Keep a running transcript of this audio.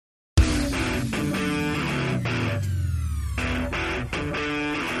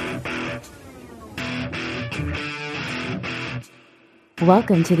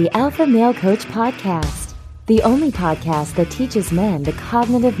Welcome to the Alpha Male Coach Podcast, the only podcast that teaches men the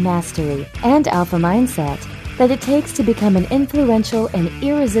cognitive mastery and alpha mindset that it takes to become an influential and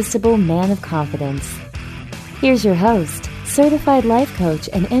irresistible man of confidence. Here's your host, certified life coach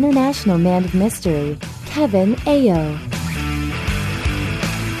and international man of mystery, Kevin Ayo.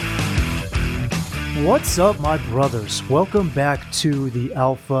 What's up, my brothers? Welcome back to the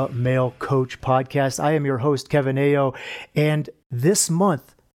Alpha Male Coach Podcast. I am your host, Kevin Ayo, and this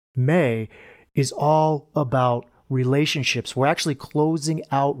month, May, is all about relationships. We're actually closing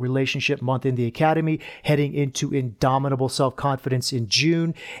out Relationship Month in the Academy, heading into Indomitable Self-Confidence in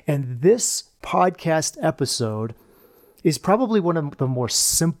June, and this podcast episode is probably one of the more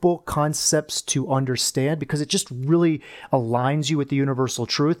simple concepts to understand because it just really aligns you with the universal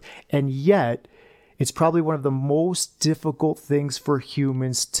truth, and yet it's probably one of the most difficult things for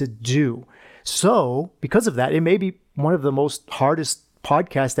humans to do. So, because of that, it may be one of the most hardest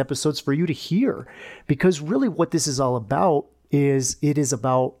podcast episodes for you to hear, because really what this is all about is it is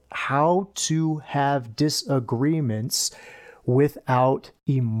about how to have disagreements without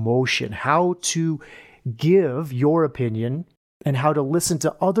emotion, how to give your opinion and how to listen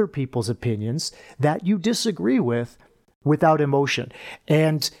to other people's opinions that you disagree with without emotion.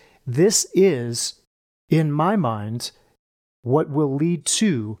 And this is, in my mind, what will lead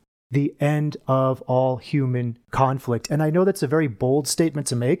to the end of all human conflict. And I know that's a very bold statement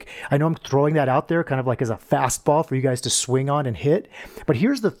to make. I know I'm throwing that out there kind of like as a fastball for you guys to swing on and hit. But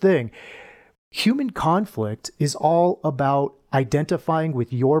here's the thing. Human conflict is all about identifying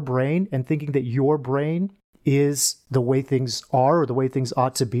with your brain and thinking that your brain is the way things are or the way things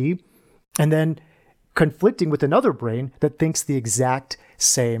ought to be, and then conflicting with another brain that thinks the exact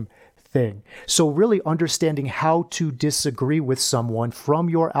same thing. So really understanding how to disagree with someone from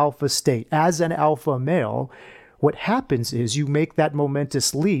your alpha state as an alpha male, what happens is you make that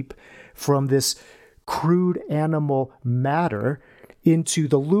momentous leap from this crude animal matter into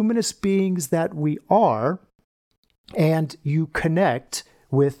the luminous beings that we are, and you connect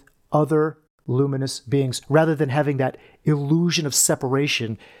with other luminous beings rather than having that illusion of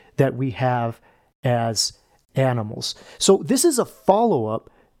separation that we have as animals. So this is a follow-up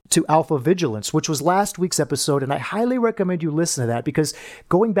to Alpha Vigilance, which was last week's episode, and I highly recommend you listen to that because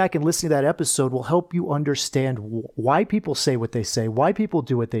going back and listening to that episode will help you understand why people say what they say, why people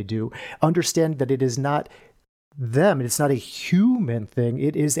do what they do, understand that it is not them, it's not a human thing,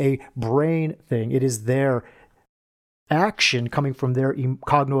 it is a brain thing, it is their action coming from their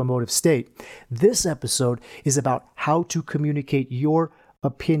cognitive state. This episode is about how to communicate your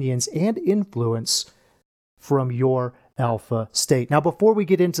opinions and influence from your alpha state. Now, before we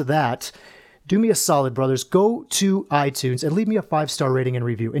get into that, do me a solid, brothers. Go to iTunes and leave me a 5-star rating and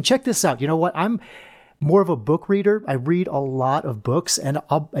review. And check this out. You know what? I'm more of a book reader. I read a lot of books, and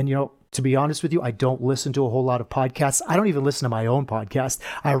to be honest with you, I don't listen to a whole lot of podcasts. I don't even listen to my own podcast.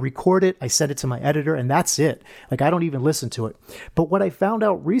 I record it, I send it to my editor, and that's it. Like, I don't even listen to it. But what I found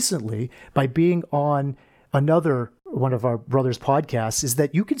out recently by being on another one of our brothers' podcasts is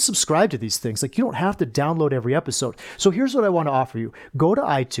that you can subscribe to these things. Like, you don't have to download every episode. So here's what I want to offer you. Go to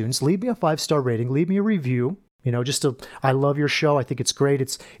iTunes, leave me a 5-star rating, leave me a review. I love your show. I think it's great.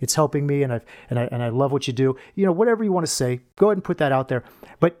 It's helping me, and I love what you do. Whatever you want to say, go ahead and put that out there.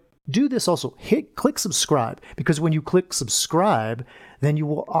 But do this also. Click subscribe, because when you click subscribe, then you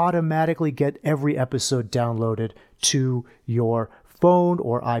will automatically get every episode downloaded to your phone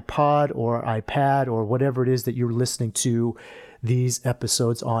or iPod or iPad or whatever it is that you're listening to these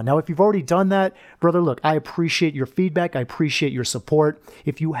episodes on. Now, if you've already done that, brother, look, I appreciate your feedback. I appreciate your support.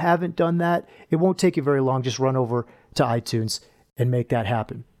 If you haven't done that, it won't take you very long. Just run over to iTunes and make that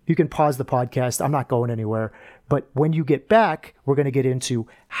happen. You can pause the podcast. I'm not going anywhere. But when you get back, we're going to get into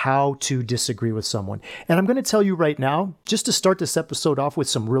how to disagree with someone. And I'm going to tell you right now, just to start this episode off with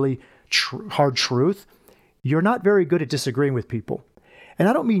some really hard truth, you're not very good at disagreeing with people. And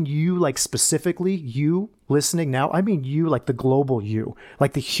I don't mean you like specifically you listening now. I mean you like the global you,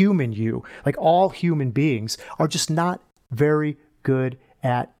 like the human you, like all human beings are just not very good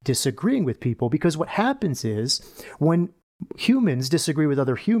at disagreeing with people, because what happens is when humans disagree with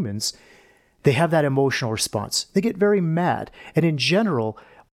other humans, they have that emotional response. They get very mad. And in general,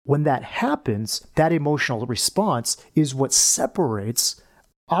 when that happens, that emotional response is what separates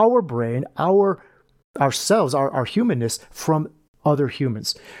our brain, ourselves, our humanness from other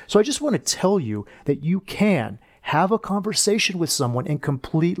humans. So I just want to tell you that you can have a conversation with someone and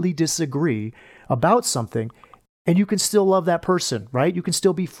completely disagree about something And you can still love that person, right? You can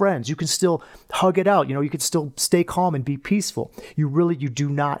still be friends. You can still hug it out. You can still stay calm and be peaceful. You do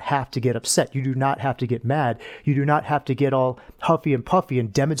not have to get upset. You do not have to get mad. You do not have to get all huffy and puffy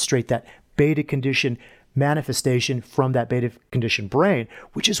and demonstrate that beta condition manifestation from that beta condition brain,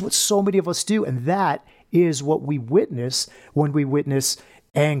 which is what so many of us do. And that is what we witness when we witness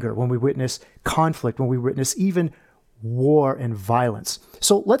anger, when we witness conflict, when we witness even war and violence.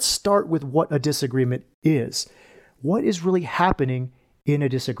 So let's start with what a disagreement is. What is really happening in a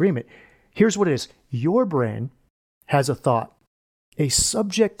disagreement? Here's what it is. Your brain has a thought, a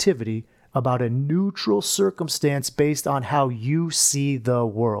subjectivity about a neutral circumstance based on how you see the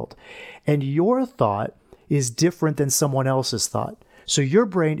world. And your thought is different than someone else's thought. So your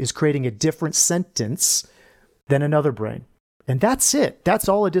brain is creating a different sentence than another brain. And that's it. That's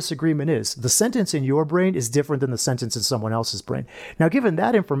all a disagreement is. The sentence in your brain is different than the sentence in someone else's brain. Now, given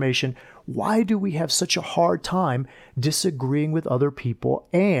that information, why do we have such a hard time disagreeing with other people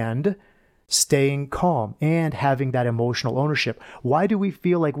and staying calm and having that emotional ownership? Why do we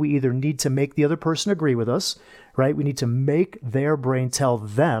feel like we either need to make the other person agree with us, right? We need to make their brain tell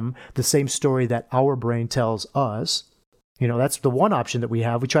them the same story that our brain tells us. That's the one option that we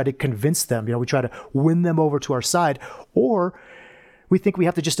have. We try to convince them, we try to win them over to our side, or we think we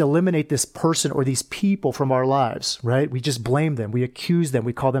have to just eliminate this person or these people from our lives, right? We just blame them. We accuse them.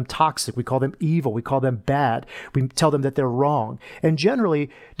 We call them toxic. We call them evil. We call them bad. We tell them that they're wrong, and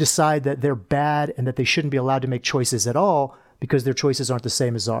generally decide that they're bad and that they shouldn't be allowed to make choices at all because their choices aren't the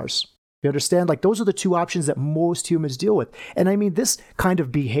same as ours. You understand? Like, those are the two options that most humans deal with. And I mean, this kind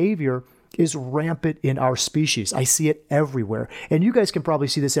of behavior is rampant in our species. I see it everywhere. And you guys can probably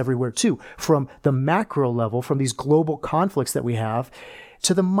see this everywhere too, from the macro level, from these global conflicts that we have,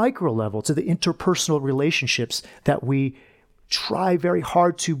 to the micro level, to the interpersonal relationships that we try very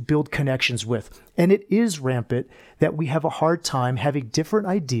hard to build connections with. And it is rampant that we have a hard time having different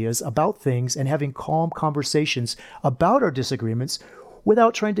ideas about things and having calm conversations about our disagreements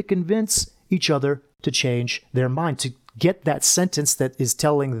without trying to convince each other to change their mind, to get that sentence that is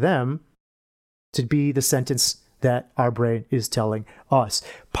telling them to be the sentence that our brain is telling us.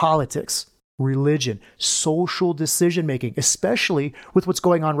 Politics, religion, social decision-making, especially with what's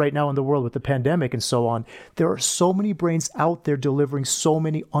going on right now in the world with the pandemic and so on. There are so many brains out there delivering so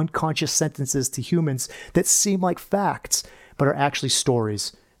many unconscious sentences to humans that seem like facts, but are actually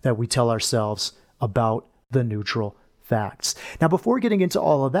stories that we tell ourselves about the neutral facts. Now, before getting into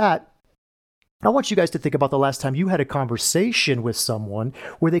all of that, I want you guys to think about the last time you had a conversation with someone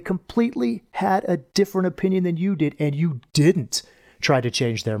where they completely had a different opinion than you did, and you didn't try to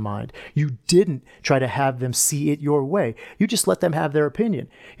change their mind. You didn't try to have them see it your way. You just let them have their opinion.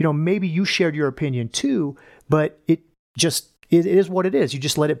 Maybe you shared your opinion too, but it is what it is. You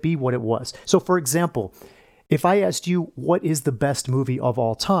just let it be what it was. So, for example, if I asked you what is the best movie of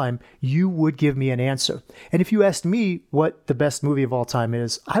all time, you would give me an answer. And if you asked me what the best movie of all time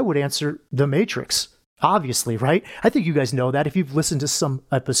is, I would answer The Matrix. Obviously, right? I think you guys know that. If you've listened to some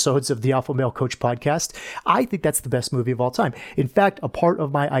episodes of the Alpha Male Coach podcast, I think that's the best movie of all time. In fact, a part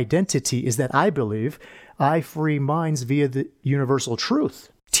of my identity is that I believe I free minds via the universal truth,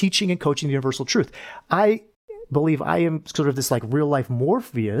 teaching and coaching the universal truth. I believe I am sort of this like real life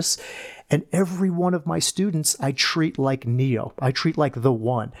Morpheus, and every one of my students I treat like Neo. I treat like the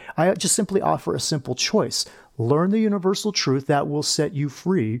one. I just simply offer a simple choice. Learn the universal truth that will set you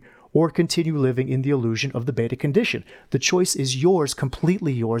free, or continue living in the illusion of the beta condition. The choice is yours,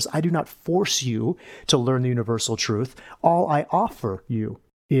 completely yours. I do not force you to learn the universal truth. All I offer you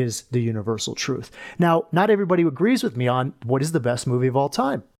is the universal truth. Now, not everybody agrees with me on what is the best movie of all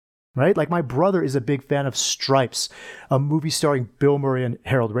time. Right? Like, my brother is a big fan of Stripes, a movie starring Bill Murray and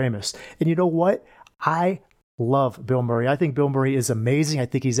Harold Ramis. And you know what? I love Bill Murray. I think Bill Murray is amazing. I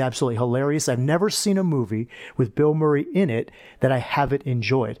think he's absolutely hilarious. I've never seen a movie with Bill Murray in it that I haven't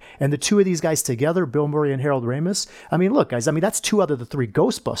enjoyed. And the two of these guys together, Bill Murray and Harold Ramis, I mean, look, guys, that's two out of the three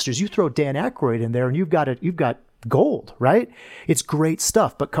Ghostbusters. You throw Dan Aykroyd in there and you've got gold, right? It's great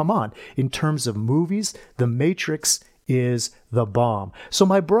stuff. But come on, in terms of movies, The Matrix is the bomb. So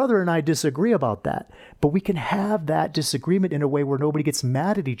my brother and I disagree about that, but we can have that disagreement in a way where nobody gets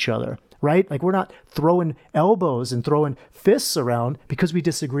mad at each other, right? Like, we're not throwing elbows and throwing fists around because we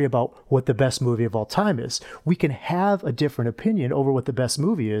disagree about what the best movie of all time is. We can have a different opinion over what the best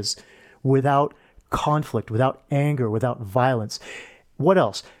movie is without conflict, without anger, without violence. What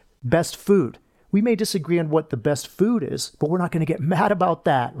else? Best food. We may disagree on what the best food is, but we're not going to get mad about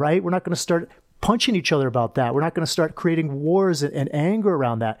that, right? We're not going to start punching each other about that. We're not going to start creating wars and anger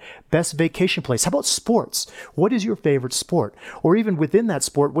around that. Best vacation place. How about sports? What is your favorite sport? Or even within that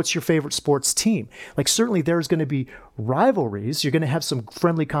sport, what's your favorite sports team? Like certainly there's going to be rivalries. You're going to have some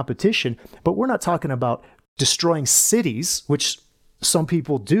friendly competition, but we're not talking about destroying cities, which some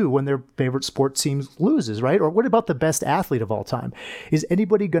people do when their favorite sports team loses, right? Or what about the best athlete of all time? Is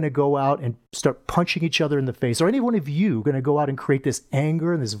anybody going to go out and start punching each other in the face? Or any one of you going to go out and create this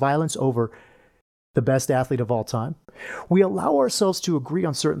anger and this violence over the best athlete of all time? We allow ourselves to agree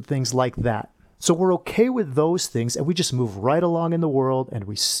on certain things like that. So we're okay with those things and we just move right along in the world and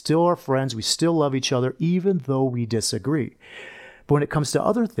we still are friends. We still love each other, even though we disagree. But when it comes to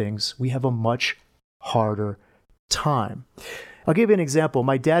other things, we have a much harder time. I'll give you an example.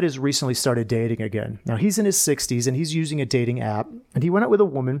 My dad has recently started dating again. Now, he's in his 60s and he's using a dating app. And he went out with a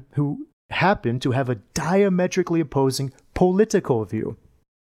woman who happened to have a diametrically opposing political view.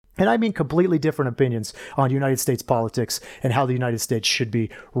 And I mean completely different opinions on United States politics and how the United States should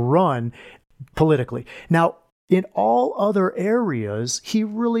be run politically. Now, in all other areas, he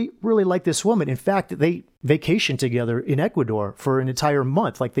really, really liked this woman. In fact, they vacationed together in Ecuador for an entire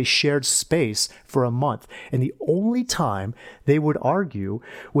month. Like they shared space for a month. And the only time they would argue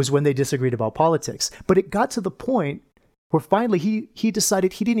was when they disagreed about politics. But it got to the point where finally he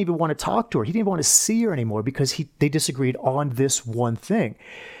decided he didn't even want to talk to her. He didn't even want to see her anymore because they disagreed on this one thing.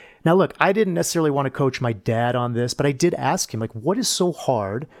 Now, look, I didn't necessarily want to coach my dad on this, but I did ask him, like, what is so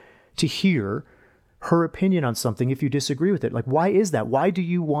hard to hear her opinion on something if you disagree with it? Like, why is that? Why do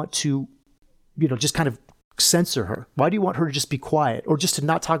you want to, just kind of censor her? Why do you want her to just be quiet or just to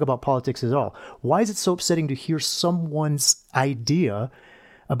not talk about politics at all? Why is it so upsetting to hear someone's idea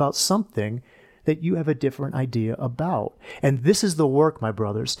about something that you have a different idea about? And this is the work, my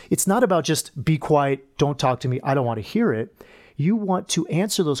brothers. It's not about just be quiet, don't talk to me, I don't want to hear it. You want to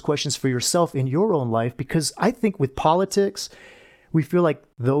answer those questions for yourself in your own life, because I think with politics, we feel like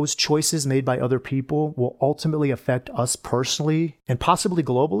those choices made by other people will ultimately affect us personally and possibly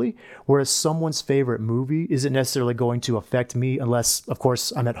globally, whereas someone's favorite movie isn't necessarily going to affect me unless, of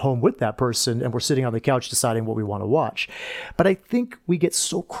course, I'm at home with that person and we're sitting on the couch deciding what we want to watch. But I think we get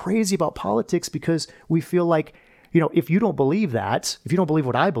so crazy about politics because we feel like, if you don't believe that, if you don't believe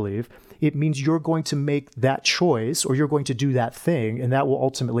what I believe, it means you're going to make that choice or you're going to do that thing, and that will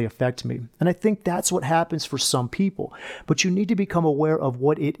ultimately affect me. And I think that's what happens for some people. But you need to become aware of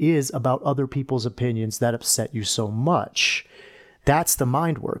what it is about other people's opinions that upset you so much. That's the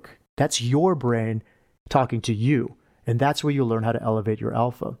mind work. That's your brain talking to you. And that's where you learn how to elevate your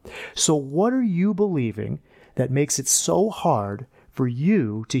alpha. So what are you believing that makes it so hard for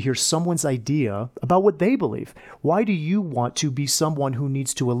you to hear someone's idea about what they believe? Why do you want to be someone who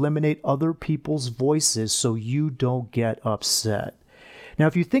needs to eliminate other people's voices so you don't get upset? Now,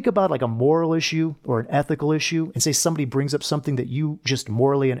 if you think about like a moral issue or an ethical issue and say somebody brings up something that you just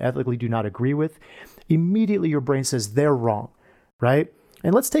morally and ethically do not agree with, immediately your brain says they're wrong, right?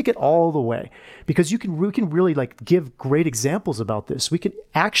 And let's take it all the way, because we can really like give great examples about this. We can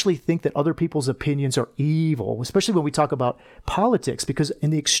actually think that other people's opinions are evil, especially when we talk about politics, because in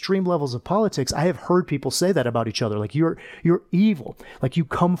the extreme levels of politics, I have heard people say that about each other. Like you're evil, like you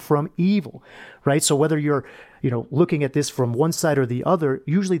come from evil, right? So whether you're, looking at this from one side or the other,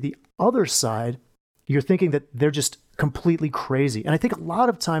 usually the other side, you're thinking that they're just completely crazy. And I think a lot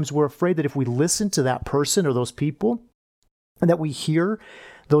of times we're afraid that if we listen to that person or those people, and that we hear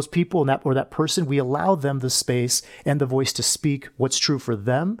those people or that person, we allow them the space and the voice to speak what's true for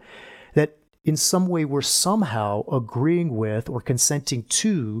them, that in some way we're somehow agreeing with or consenting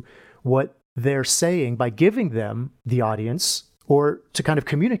to what they're saying by giving them the audience or to kind of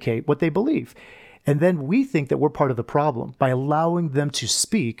communicate what they believe. And then we think that we're part of the problem. By allowing them to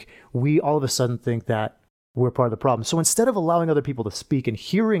speak, we all of a sudden think that we're part of the problem. So instead of allowing other people to speak and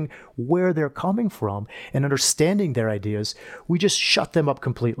hearing where they're coming from and understanding their ideas, we just shut them up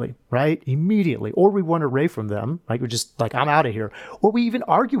completely, right? Immediately. Or we run away from them, right? We're just like, I'm out of here. Or we even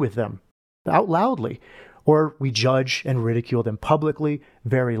argue with them out loudly. Or we judge and ridicule them publicly,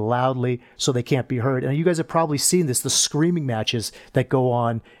 very loudly, so they can't be heard. And you guys have probably seen this, the screaming matches that go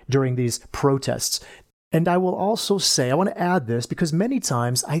on during these protests. And I will also say, I want to add this because many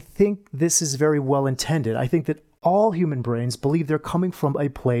times I think this is very well intended. I think that all human brains believe they're coming from a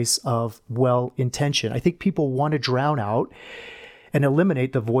place of well intention. I think people want to drown out and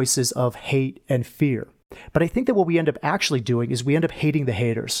eliminate the voices of hate and fear. But I think that what we end up actually doing is we end up hating the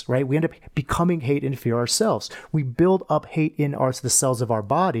haters, right? We end up becoming hate and fear ourselves. We build up hate in the cells of our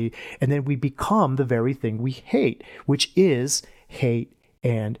body, and then we become the very thing we hate, which is hate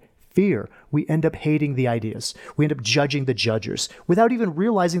and fear. We end up hating the ideas. We end up judging the judgers without even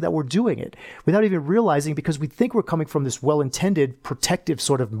realizing that we're doing it, without even realizing, because we think we're coming from this well-intended, protective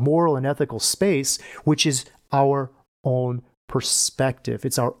sort of moral and ethical space, which is our own perspective.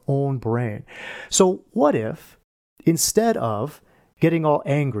 It's our own brain. So what if instead of getting all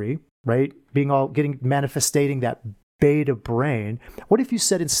angry, right, manifesting that beta brain, what if you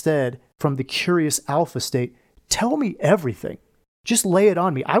said instead from the curious alpha state, tell me everything. Just lay it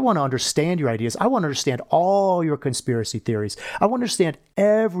on me. I want to understand your ideas. I want to understand all your conspiracy theories. I want to understand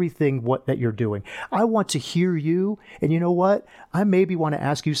everything that you're doing. I want to hear you. And you know what? I maybe want to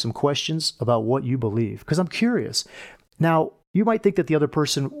ask you some questions about what you believe because I'm curious. Now, you might think that the other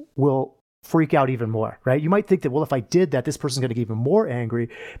person will freak out even more, right? You might think that, well, if I did that, this person's going to get even more angry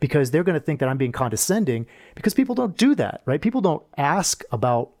because they're going to think that I'm being condescending, because people don't do that, right? People don't ask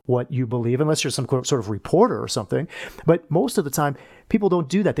about what you believe unless you're some sort of reporter or something. But most of the time, people don't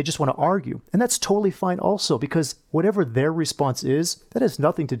do that. They just want to argue. And that's totally fine also, because whatever their response is, that has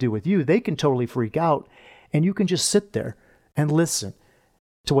nothing to do with you. They can totally freak out, and you can just sit there and listen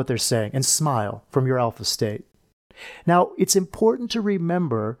to what they're saying and smile from your alpha state. Now, it's important to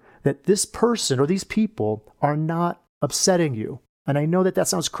remember that this person or these people are not upsetting you. And I know that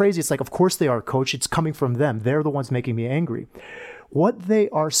sounds crazy. It's like, of course they are, coach. It's coming from them. They're the ones making me angry. What they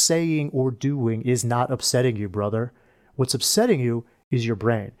are saying or doing is not upsetting you, brother. What's upsetting you is your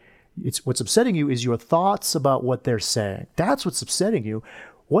brain. What's upsetting you is your thoughts about what they're saying. That's what's upsetting you.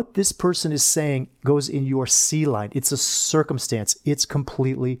 What this person is saying goes in your C line. It's a circumstance. It's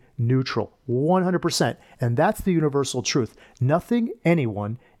completely neutral, 100%. And that's the universal truth. Nothing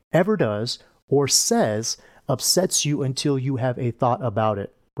anyone ever does or says upsets you until you have a thought about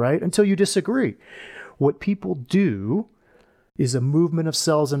it, right? Until you disagree. What people do is a movement of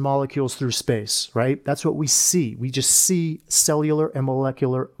cells and molecules through space, right? That's what we see. We just see cellular and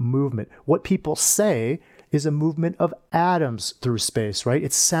molecular movement. What people say is a movement of atoms through space, right?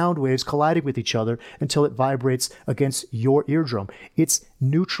 It's sound waves colliding with each other until it vibrates against your eardrum. It's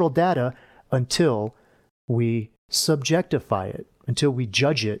neutral data until we subjectify it, until we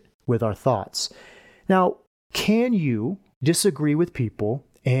judge it with our thoughts. Now, can you disagree with people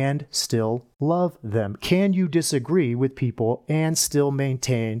and still love them? Can you disagree with people and still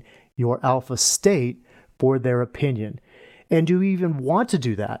maintain your alpha state for their opinion? And do you even want to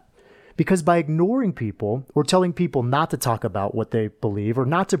do that? Because by ignoring people or telling people not to talk about what they believe or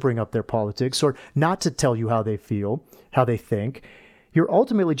not to bring up their politics or not to tell you how they feel, how they think, you're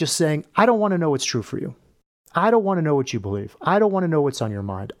ultimately just saying, I don't want to know what's true for you. I don't want to know what you believe. I don't want to know what's on your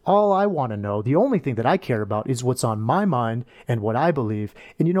mind. All I want to know, the only thing that I care about is what's on my mind and what I believe.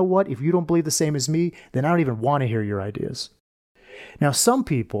 And you know what? If you don't believe the same as me, then I don't even want to hear your ideas. Now, some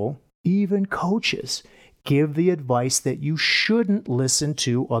people, even coaches, give the advice that you shouldn't listen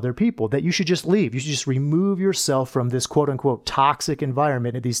to other people, that you should just leave. You should just remove yourself from this quote unquote toxic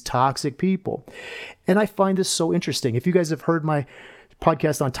environment and these toxic people. And I find this so interesting. If you guys have heard my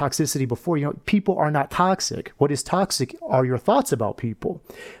podcast on toxicity before, people are not toxic. What is toxic are your thoughts about people.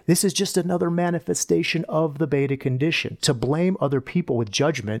 This is just another manifestation of the beta condition, to blame other people with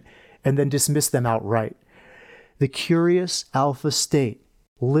judgment and then dismiss them outright. The curious alpha state,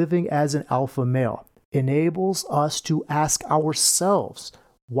 living as an alpha male, enables us to ask ourselves,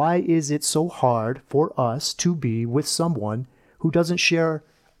 why is it so hard for us to be with someone who doesn't share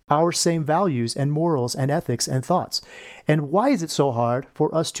our same values and morals and ethics and thoughts? And why is it so hard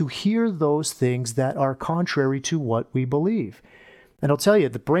for us to hear those things that are contrary to what we believe? And I'll tell you,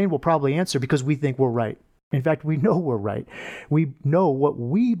 the brain will probably answer because we think we're right. In fact, we know we're right. We know what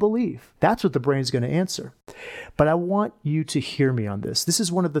we believe. That's what the brain's going to answer. But I want you to hear me on this. This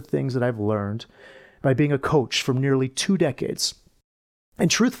is one of the things that I've learned by being a coach for nearly 2 decades. And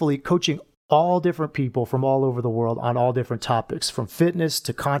truthfully, coaching all different people from all over the world on all different topics, from fitness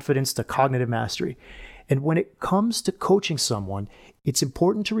to confidence to cognitive mastery. And when it comes to coaching someone, it's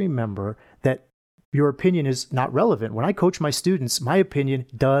important to remember that your opinion is not relevant. When I coach my students, my opinion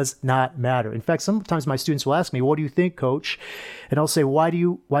does not matter. In fact, sometimes my students will ask me, what do you think, coach? And I'll say, why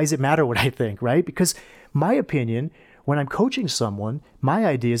does it matter what I think, right? Because my opinion, when I'm coaching someone, my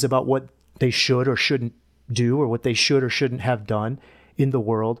ideas about what they should or shouldn't do or what they should or shouldn't have done in the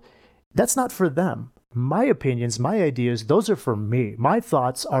world, that's not for them. My opinions, my ideas, those are for me. My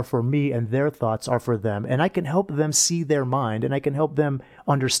thoughts are for me and their thoughts are for them. And I can help them see their mind and I can help them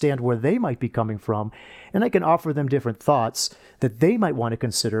understand where they might be coming from. And I can offer them different thoughts that they might want to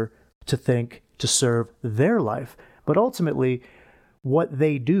consider to think to serve their life. But ultimately, what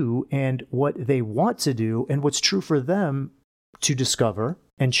they do and what they want to do and what's true for them to discover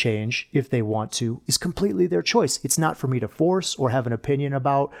and change if they want to is completely their choice. It's not for me to force or have an opinion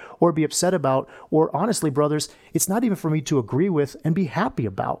about or be upset about, or honestly, brothers, it's not even for me to agree with and be happy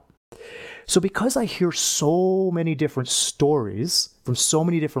about. So because I hear so many different stories from so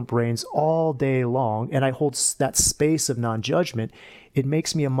many different brains all day long, and I hold that space of non-judgment, it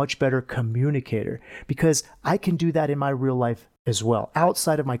makes me a much better communicator because I can do that in my real life as well.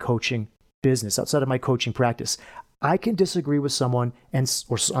 Outside of my coaching business, outside of my coaching practice, I can disagree with someone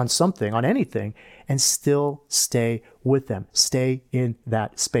or on something, on anything, and still stay with them, stay in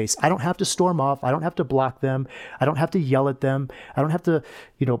that space. I don't have to storm off. I don't have to block them. I don't have to yell at them. I don't have to,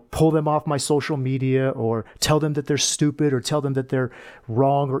 pull them off my social media or tell them that they're stupid or tell them that they're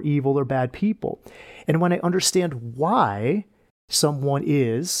wrong or evil or bad people. And when I understand why someone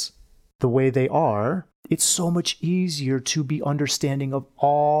is the way they are, it's so much easier to be understanding of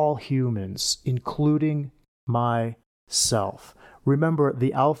all humans, including myself. Remember,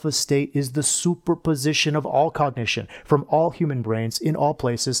 the alpha state is the superposition of all cognition from all human brains in all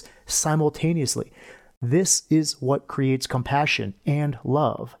places simultaneously. This is what creates compassion and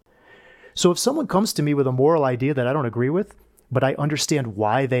love. So if someone comes to me with a moral idea that I don't agree with, but I understand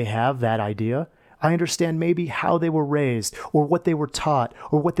why they have that idea, I understand maybe how they were raised or what they were taught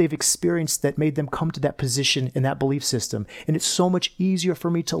or what they've experienced that made them come to that position in that belief system. And it's so much easier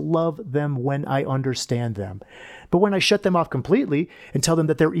for me to love them when I understand them. But when I shut them off completely and tell them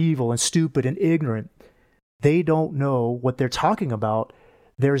that they're evil and stupid and ignorant, they don't know what they're talking about.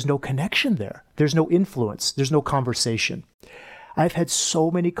 There's no connection there. There's no influence. There's no conversation. I've had so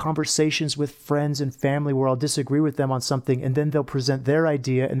many conversations with friends and family where I'll disagree with them on something and then they'll present their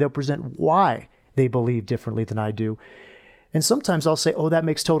idea and they'll present why they believe differently than I do. And sometimes I'll say, oh, that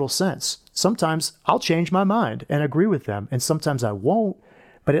makes total sense. Sometimes I'll change my mind and agree with them. And sometimes I won't,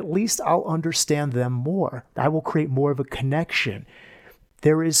 but at least I'll understand them more. I will create more of a connection.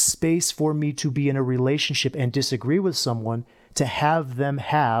 There is space for me to be in a relationship and disagree with someone, to have them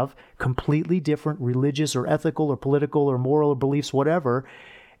have completely different religious or ethical or political or moral beliefs, whatever,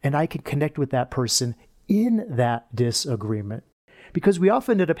 and I can connect with that person in that disagreement. Because we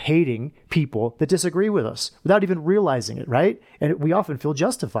often end up hating people that disagree with us without even realizing it, right? And we often feel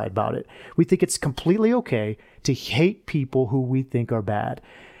justified about it. We think it's completely okay to hate people who we think are bad.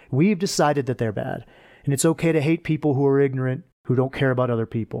 We've decided that they're bad. And it's okay to hate people who are ignorant, who don't care about other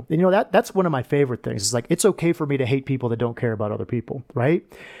people. And that's one of my favorite things. It's like, it's okay for me to hate people that don't care about other people, right?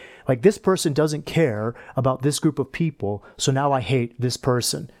 Like, this person doesn't care about this group of people, so now I hate this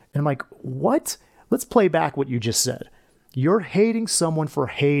person. And I'm like, what? Let's play back what you just said. You're hating someone for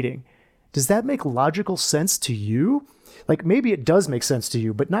hating. Does that make logical sense to you? Like, maybe it does make sense to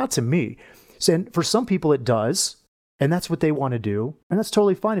you, but not to me. So, and for some people it does, and that's what they want to do. And that's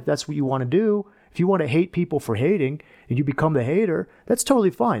totally fine if that's what you want to do. If you want to hate people for hating and you become the hater, that's totally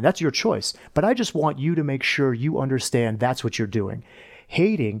fine. That's your choice. But I just want you to make sure you understand that's what you're doing.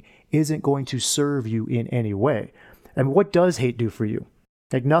 Hating isn't going to serve you in any way. And what does hate do for you?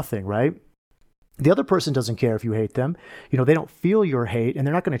 Like, nothing, right? The other person doesn't care if you hate them. They don't feel your hate, and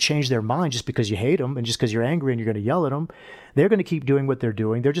they're not going to change their mind just because you hate them and just because you're angry and you're going to yell at them. They're going to keep doing what they're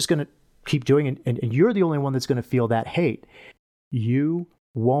doing. They're just going to keep doing it, and you're the only one that's going to feel that hate. You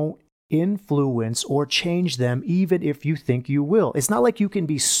won't influence or change them even if you think you will. It's not like you can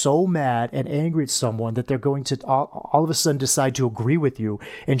be so mad and angry at someone that they're going to all of a sudden decide to agree with you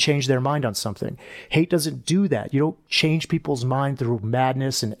and change their mind on something. Hate doesn't do that. You don't change people's mind through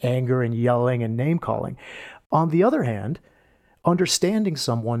madness and anger and yelling and name calling. On the other hand, understanding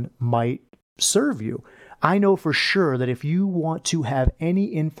someone might serve you. I know for sure that if you want to have any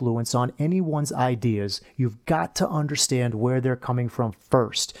influence on anyone's ideas, you've got to understand where they're coming from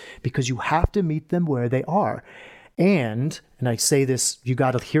first, because you have to meet them where they are. And I say this, you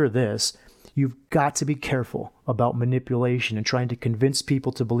got to hear this, you've got to be careful about manipulation and trying to convince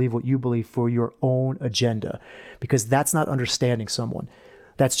people to believe what you believe for your own agenda, because that's not understanding someone.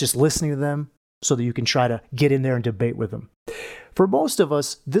 That's just listening to them so that you can try to get in there and debate with them. For most of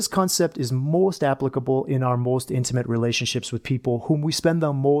us, this concept is most applicable in our most intimate relationships with people whom we spend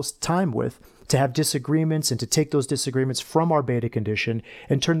the most time with, to have disagreements and to take those disagreements from our beta condition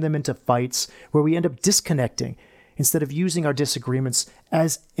and turn them into fights where we end up disconnecting instead of using our disagreements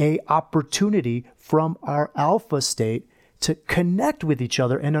as an opportunity from our alpha state to connect with each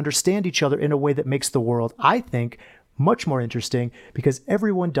other and understand each other in a way that makes the world, I think, much more interesting, because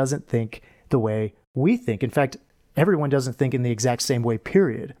everyone doesn't think the way we think. In fact, everyone doesn't think in the exact same way,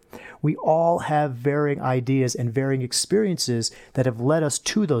 period. We all have varying ideas and varying experiences that have led us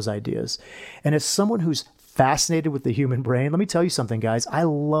to those ideas. And as someone who's fascinated with the human brain. Let me tell you something, guys. I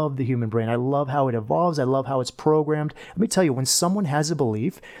love the human brain. I love how it evolves. I love how it's programmed. Let me tell you, when someone has a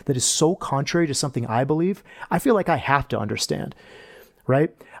belief that is so contrary to something I believe, I feel like I have to understand,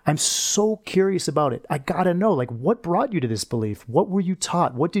 right? I'm so curious about it. I gotta know, like, what brought you to this belief? What were you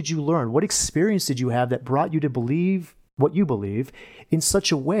taught? What did you learn? What experience did you have that brought you to believe what you believe in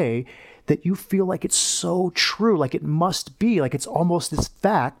such a way that you feel like it's so true, like it must be, like it's almost this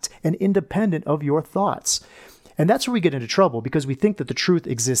fact and independent of your thoughts? And that's where we get into trouble, because we think that the truth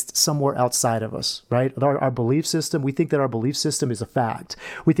exists somewhere outside of us, right? Our belief system, we think that our belief system is a fact.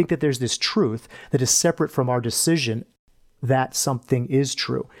 We think that there's this truth that is separate from our decision that something is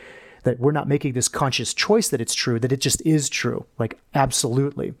true, that we're not making this conscious choice that it's true, that it just is true, like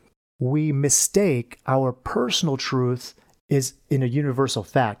absolutely. We mistake our personal truth is in a universal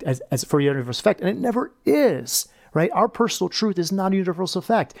fact, as for a universal fact, and it never is, right? Our personal truth is not a universal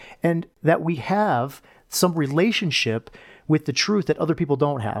fact, and that we have some relationship with the truth that other people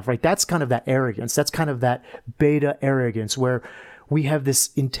don't have, right? That's kind of that arrogance. That's kind of that beta arrogance where we have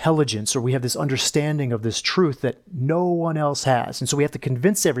this intelligence or we have this understanding of this truth that no one else has. And so we have to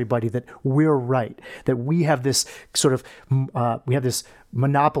convince everybody that we're right, that we have this sort of, we have this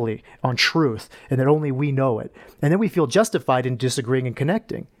monopoly on truth and that only we know it. And then we feel justified in disagreeing and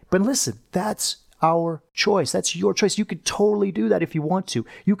connecting. But listen, that's our choice. That's your choice. You could totally do that if you want to.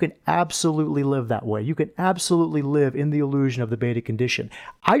 You can absolutely live that way. You can absolutely live in the illusion of the beta condition.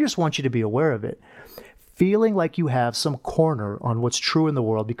 I just want you to be aware of it. Feeling like you have some corner on what's true in the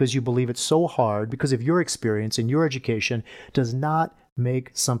world because you believe it's so hard because of your experience and your education does not make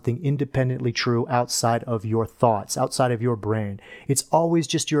something independently true outside of your thoughts, outside of your brain. It's always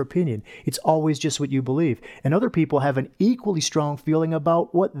just your opinion. It's always just what you believe. And other people have an equally strong feeling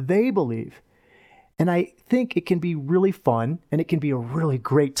about what they believe. And I think it can be really fun, and it can be a really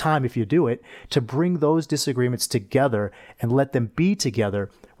great time if you do it, to bring those disagreements together and let them be together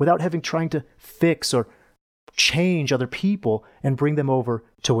without trying to fix or change other people and bring them over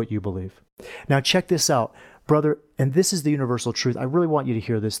to what you believe. Now, check this out, brother, and this is the universal truth. I really want you to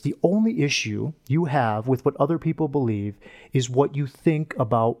hear this. The only issue you have with what other people believe is what you think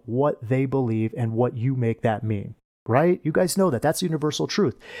about what they believe and what you make that mean, right? You guys know that. That's universal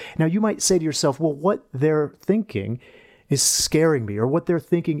truth. Now, you might say to yourself, well, what they're thinking is scaring me, or what they're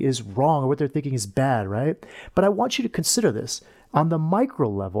thinking is wrong, or what they're thinking is bad, right? But I want you to consider this on the micro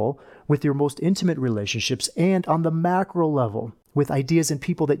level with your most intimate relationships and on the macro level with ideas and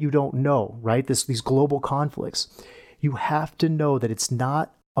people that you don't know, right? These global conflicts. You have to know that it's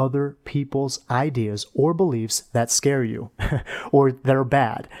not other people's ideas or beliefs that scare you or that are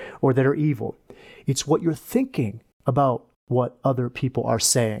bad or that are evil. It's what you're thinking about what other people are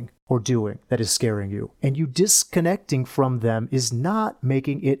saying or doing that is scaring you. And you disconnecting from them is not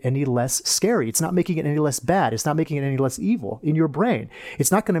making it any less scary. It's not making it any less bad. It's not making it any less evil in your brain.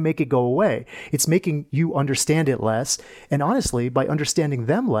 It's not going to make it go away. It's making you understand it less. And honestly, by understanding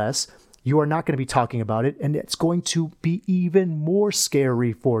them less, you are not going to be talking about it, and it's going to be even more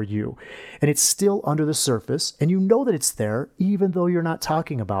scary for you. And it's still under the surface, and you know that it's there, even though you're not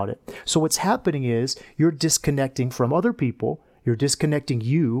talking about it. So what's happening is you're disconnecting from other people, you're disconnecting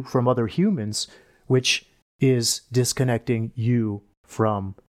you from other humans, which is disconnecting you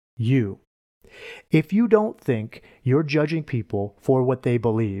from you. If you don't think you're judging people for what they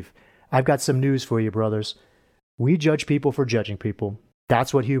believe, I've got some news for you, brothers. We judge people for judging people.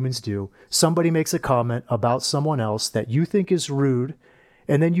 That's what humans do. Somebody makes a comment about someone else that you think is rude,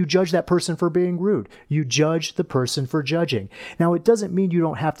 and then you judge that person for being rude. You judge the person for judging. Now, it doesn't mean you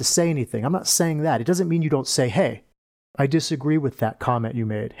don't have to say anything. I'm not saying that. It doesn't mean you don't say, hey, I disagree with that comment you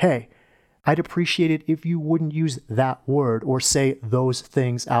made. Hey, I'd appreciate it if you wouldn't use that word or say those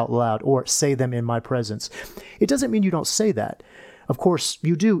things out loud or say them in my presence. It doesn't mean you don't say that. Of course,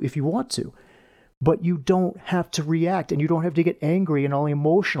 you do if you want to. But you don't have to react, and you don't have to get angry and all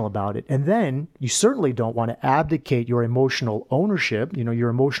emotional about it. And then you certainly don't want to abdicate your emotional ownership, your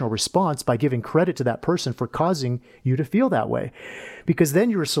emotional response by giving credit to that person for causing you to feel that way. Because then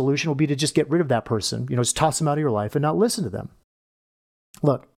your solution will be to just get rid of that person, just toss them out of your life and not listen to them.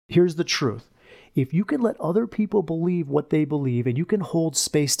 Look, here's the truth. If you can let other people believe what they believe and you can hold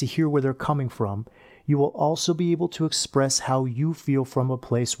space to hear where they're coming from, you will also be able to express how you feel from a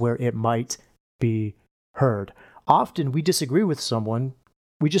place where it might be heard. Often we disagree with someone,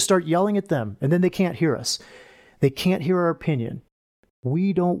 we just start yelling at them, and then they can't hear us. They can't hear our opinion.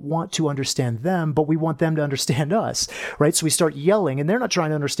 We don't want to understand them, but we want them to understand us, right? So we start yelling, and they're not trying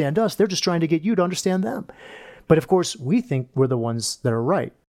to understand us. They're just trying to get you to understand them. But of course, we think we're the ones that are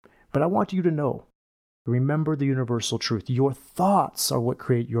right. But I want you to know Remember the universal truth. Your thoughts are what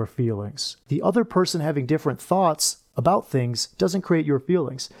create your feelings. The other person having different thoughts about things doesn't create your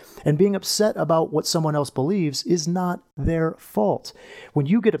feelings. And being upset about what someone else believes is not their fault. When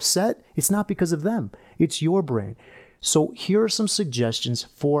you get upset, it's not because of them. It's your brain. So here are some suggestions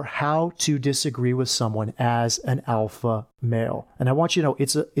for how to disagree with someone as an alpha male. And I want you to know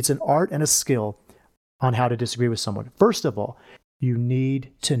it's an art and a skill on how to disagree with someone. First of all, you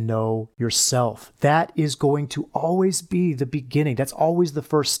need to know yourself. That is going to always be the beginning. That's always the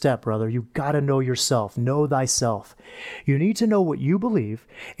first step, brother. You got to know yourself. Know thyself. You need to know what you believe,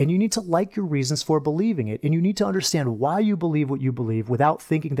 and you need to like your reasons for believing it. And you need to understand why you believe what you believe without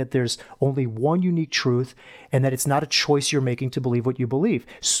thinking that there's only one unique truth and that it's not a choice you're making to believe what you believe.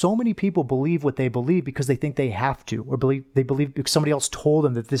 So many people believe what they believe because they think they have to, or they believe because somebody else told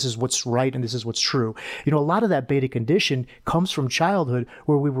them that this is what's right and this is what's true. You know, a lot of that beta condition comes from childhood,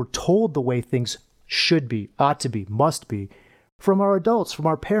 where we were told the way things should be, ought to be, must be, from our adults, from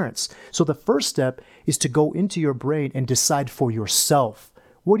our parents. So the first step is to go into your brain and decide for yourself.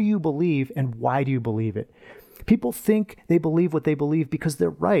 What do you believe and why do you believe it? People think they believe what they believe because they're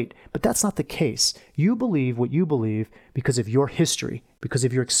right, but that's not the case. You believe what you believe because of your history, because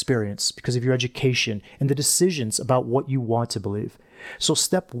of your experience, because of your education, and the decisions about what you want to believe. So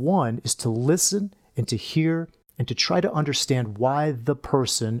step one is to listen and to hear and to try to understand why the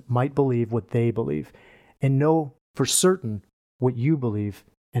person might believe what they believe, and know for certain what you believe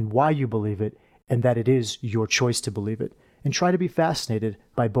and why you believe it, and that it is your choice to believe it. And try to be fascinated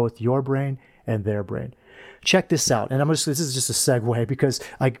by both your brain and their brain. Check this out, and this is just a segue because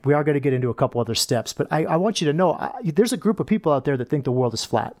we are going to get into a couple other steps, but I want you to know there's a group of people out there that think the world is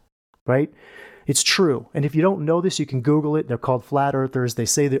flat, right? It's true. And if you don't know this, you can Google it. They're called flat earthers. They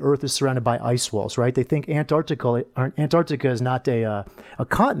say the earth is surrounded by ice walls, right? They think Antarctica is not a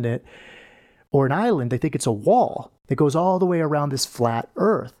continent or an island. They think it's a wall that goes all the way around this flat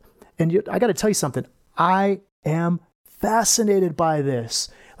earth. And I got to tell you something. I am fascinated by this.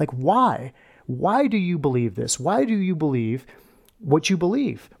 Like, why? Why do you believe this? Why do you believe what you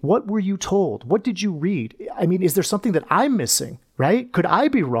believe? What were you told? What did you read? I mean, is there something that I'm missing, right? Could I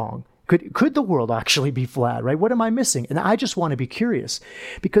be wrong? Could the world actually be flat, right? What am I missing? And I just want to be curious,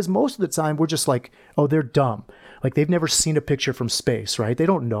 because most of the time we're just like, oh, they're dumb. Like they've never seen a picture from space, right? They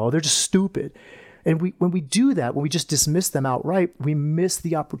don't know. They're just stupid. And when we do that, when we just dismiss them outright, we miss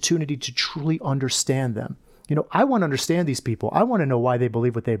the opportunity to truly understand them. You know, I want to understand these people. I want to know why they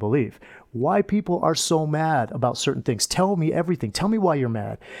believe what they believe, why people are so mad about certain things. Tell me everything. Tell me why you're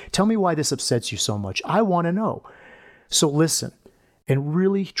mad. Tell me why this upsets you so much. I want to know. So listen. And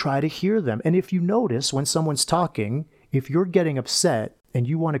really try to hear them. And if you notice when someone's talking, if you're getting upset and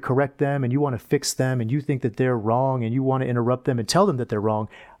you want to correct them and you want to fix them and you think that they're wrong and you want to interrupt them and tell them that they're wrong,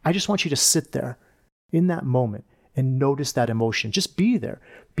 I just want you to sit there in that moment and notice that emotion. Just be there.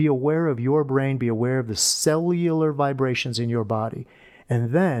 Be aware of your brain. Be aware of the cellular vibrations in your body.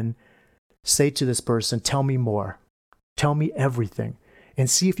 And then say to this person, tell me more. Tell me everything. And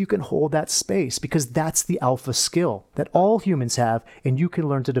see if you can hold that space, because that's the alpha skill that all humans have and you can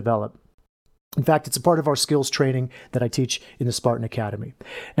learn to develop. In fact, it's a part of our skills training that I teach in the Spartan Academy.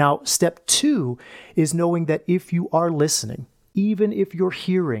 Now, step 2 is knowing that if you are listening, even if you're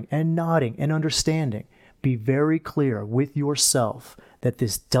hearing and nodding and understanding, be very clear with yourself that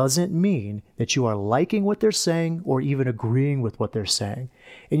this doesn't mean that you are liking what they're saying or even agreeing with what they're saying.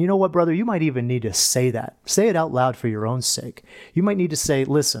 And you know what, brother? You might even need to say that. Say it out loud for your own sake. You might need to say,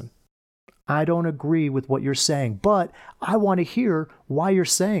 listen, I don't agree with what you're saying, but I want to hear why you're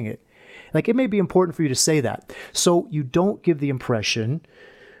saying it. Like, it may be important for you to say that. So you don't give the impression,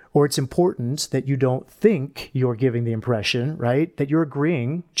 or it's important that you don't think you're giving the impression, right, that you're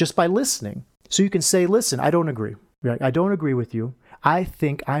agreeing just by listening. So you can say, listen, I don't agree. Right? I don't agree with you. I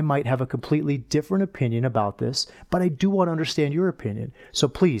think I might have a completely different opinion about this, but I do want to understand your opinion. So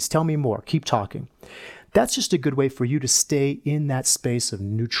please tell me more. Keep talking. That's just a good way for you to stay in that space of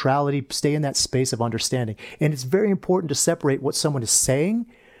neutrality, stay in that space of understanding. And it's very important to separate what someone is saying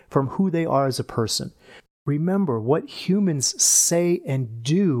from who they are as a person. Remember, what humans say and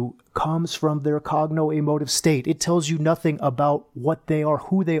do comes from their cogno-emotive state. It tells you nothing about what they are,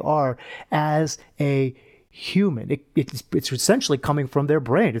 who they are as a human. It's essentially coming from their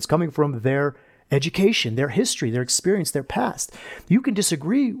brain. It's coming from their education, their history, their experience, their past. You can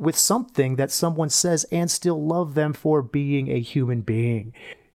disagree with something that someone says and still love them for being a human being.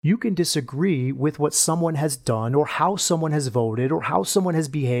 You can disagree with what someone has done or how someone has voted or how someone has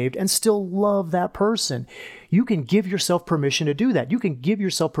behaved and still love that person. You can give yourself permission to do that. You can give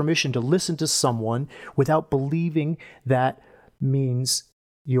yourself permission to listen to someone without believing that means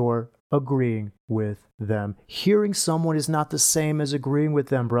you're agreeing with them. Hearing someone is not the same as agreeing with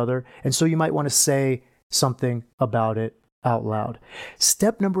them, brother. And so you might want to say something about it out loud.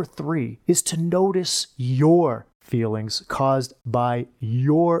 Step number 3 is to notice your feelings caused by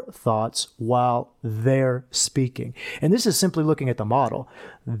your thoughts while they're speaking. And this is simply looking at the model.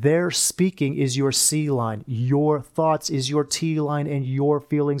 Their speaking is your C line, your thoughts is your T line, and your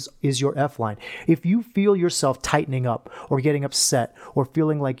feelings is your F line. If you feel yourself tightening up or getting upset or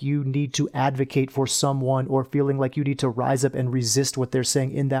feeling like you need to advocate for someone or feeling like you need to rise up and resist what they're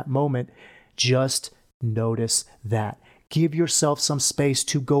saying in that moment, just notice that. Give yourself some space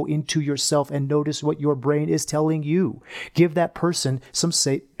to go into yourself and notice what your brain is telling you. Give that person some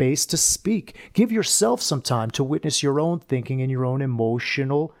space to speak. Give yourself some time to witness your own thinking and your own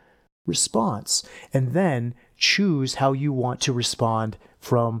emotional response. And then choose how you want to respond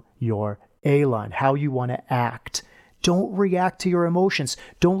from your A line, how you want to act. Don't react to your emotions.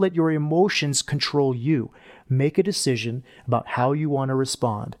 Don't let your emotions control you. Make a decision about how you want to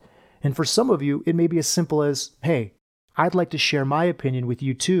respond. And for some of you, it may be as simple as, hey, I'd like to share my opinion with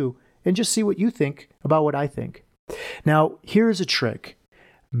you too, and just see what you think about what I think. Now, here's a trick.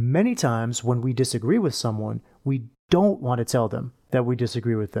 Many times when we disagree with someone, we don't want to tell them that we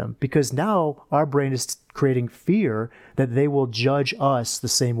disagree with them because now our brain is creating fear that they will judge us the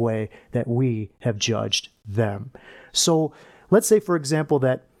same way that we have judged them. So let's say, for example,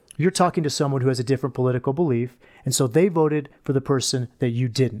 that you're talking to someone who has a different political belief, and so they voted for the person that you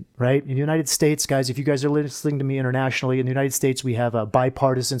didn't, right? In the United States, guys, if you guys are listening to me internationally, in the United States, we have a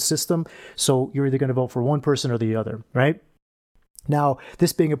bipartisan system, so you're either going to vote for one person or the other, right? Now,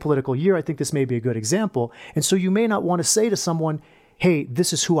 this being a political year, I think this may be a good example, and so you may not want to say to someone, hey,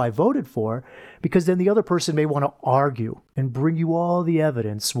 this is who I voted for, because then the other person may want to argue and bring you all the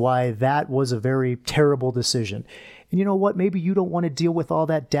evidence why that was a very terrible decision. And you know what? Maybe you don't want to deal with all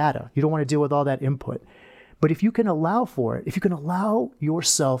that data. You don't want to deal with all that input. But if you can allow for it, if you can allow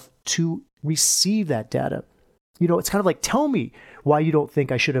yourself to receive that data, it's kind of like, tell me why you don't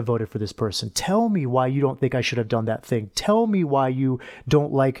think I should have voted for this person. Tell me why you don't think I should have done that thing. Tell me why you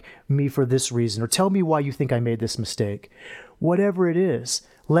don't like me for this reason, or tell me why you think I made this mistake. Whatever it is,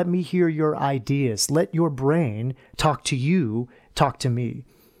 let me hear your ideas. Let your brain talk to you, talk to me.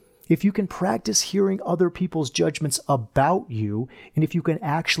 If you can practice hearing other people's judgments about you, and if you can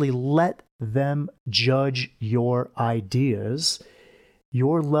actually let them judge your ideas,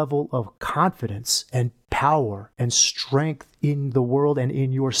 your level of confidence and power and strength in the world and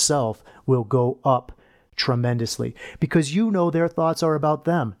in yourself will go up tremendously, because you know their thoughts are about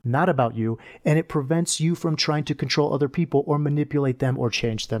them, not about you, and it prevents you from trying to control other people or manipulate them or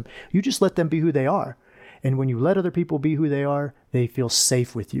change them. You just let them be who they are. And when you let other people be who they are, they feel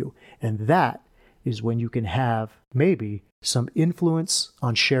safe with you. And that is when you can have maybe some influence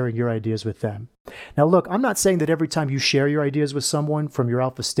on sharing your ideas with them. Now, look, I'm not saying that every time you share your ideas with someone from your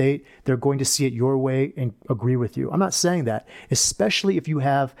alpha state, they're going to see it your way and agree with you. I'm not saying that, especially if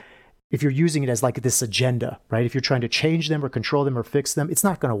you're using it as like this agenda, right? If you're trying to change them or control them or fix them, it's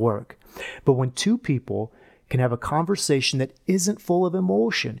not going to work. But when two people can have a conversation that isn't full of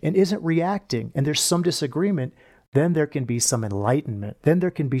emotion and isn't reacting, and there's some disagreement, then there can be some enlightenment. Then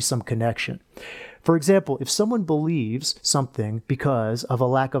there can be some connection. For example, if someone believes something because of a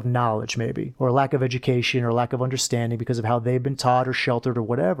lack of knowledge maybe, or a lack of education or lack of understanding because of how they've been taught or sheltered or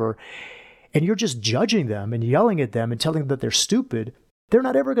whatever, and you're just judging them and yelling at them and telling them that they're stupid, they're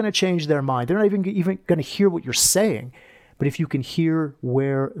not ever going to change their mind. They're not even going to hear what you're saying. But if you can hear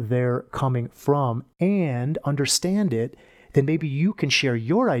where they're coming from and understand it, then maybe you can share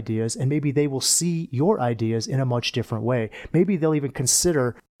your ideas, and maybe they will see your ideas in a much different way. Maybe they'll even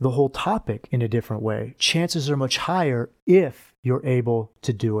consider the whole topic in a different way. Chances are much higher if you're able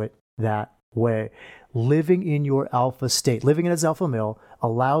to do it that way. Living in your alpha state, living as alpha male,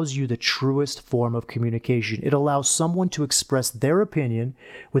 allows you the truest form of communication. It allows someone to express their opinion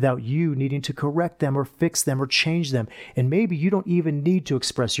without you needing to correct them or fix them or change them. And maybe you don't even need to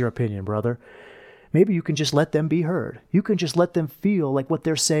express your opinion, brother. Maybe you can just let them be heard. You can just let them feel like what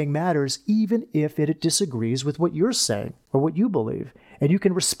they're saying matters, even if it disagrees with what you're saying or what you believe. And you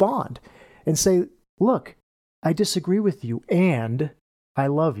can respond and say, look, I disagree with you and I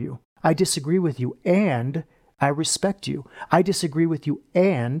love you. I disagree with you and I respect you. I disagree with you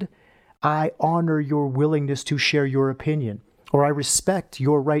and I honor your willingness to share your opinion, or I respect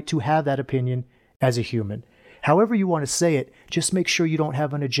your right to have that opinion as a human. However you want to say it, just make sure you don't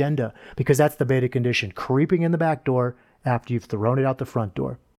have an agenda, because that's the beta condition, creeping in the back door after you've thrown it out the front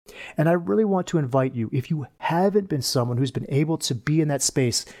door. And I really want to invite you, if you haven't been someone who's been able to be in that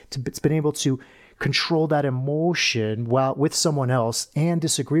space, been able to control that emotion while with someone else and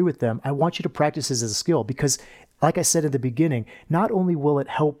disagree with them, I want you to practice this as a skill because, like I said in the beginning, not only will it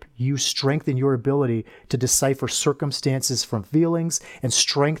help you strengthen your ability to decipher circumstances from feelings and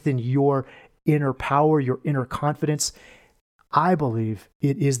strengthen your inner power, your inner confidence, I believe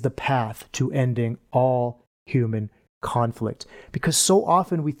it is the path to ending all human conflict. Because so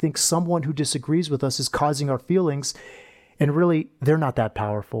often we think someone who disagrees with us is causing our feelings, and really, they're not that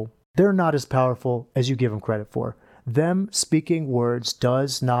powerful. They're not as powerful as you give them credit for. Them speaking words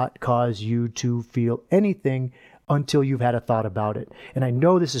does not cause you to feel anything until you've had a thought about it. And I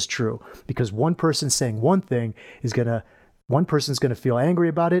know this is true because one person saying one thing one person's going to feel angry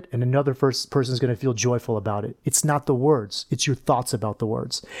about it and another person's going to feel joyful about it. It's not the words. It's your thoughts about the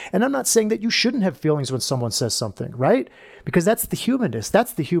words. And I'm not saying that you shouldn't have feelings when someone says something, right? Because that's the humanness.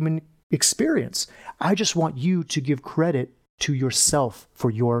 That's the human experience. I just want you to give credit to yourself for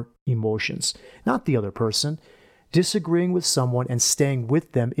your emotions, not the other person. Disagreeing with someone and staying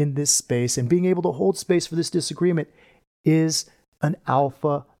with them in this space and being able to hold space for this disagreement is an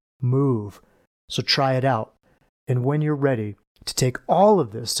alpha move. So try it out. And when you're ready to take all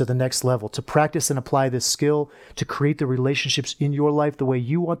of this to the next level, to practice and apply this skill, to create the relationships in your life the way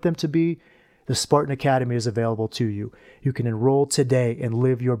you want them to be, the Spartan Academy is available to you. You can enroll today and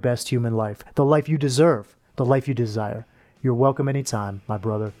live your best human life, the life you deserve, the life you desire. You're welcome anytime, my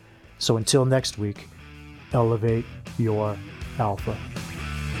brother. So until next week, elevate your alpha.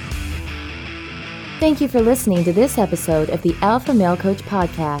 Thank you for listening to this episode of the Alpha Male Coach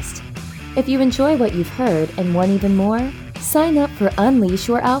Podcast. If you enjoy what you've heard and want even more, sign up for Unleash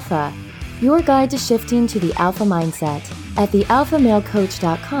Your Alpha, your guide to shifting to the alpha mindset at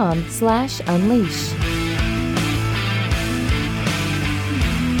thealphamalecoach.com/unleash.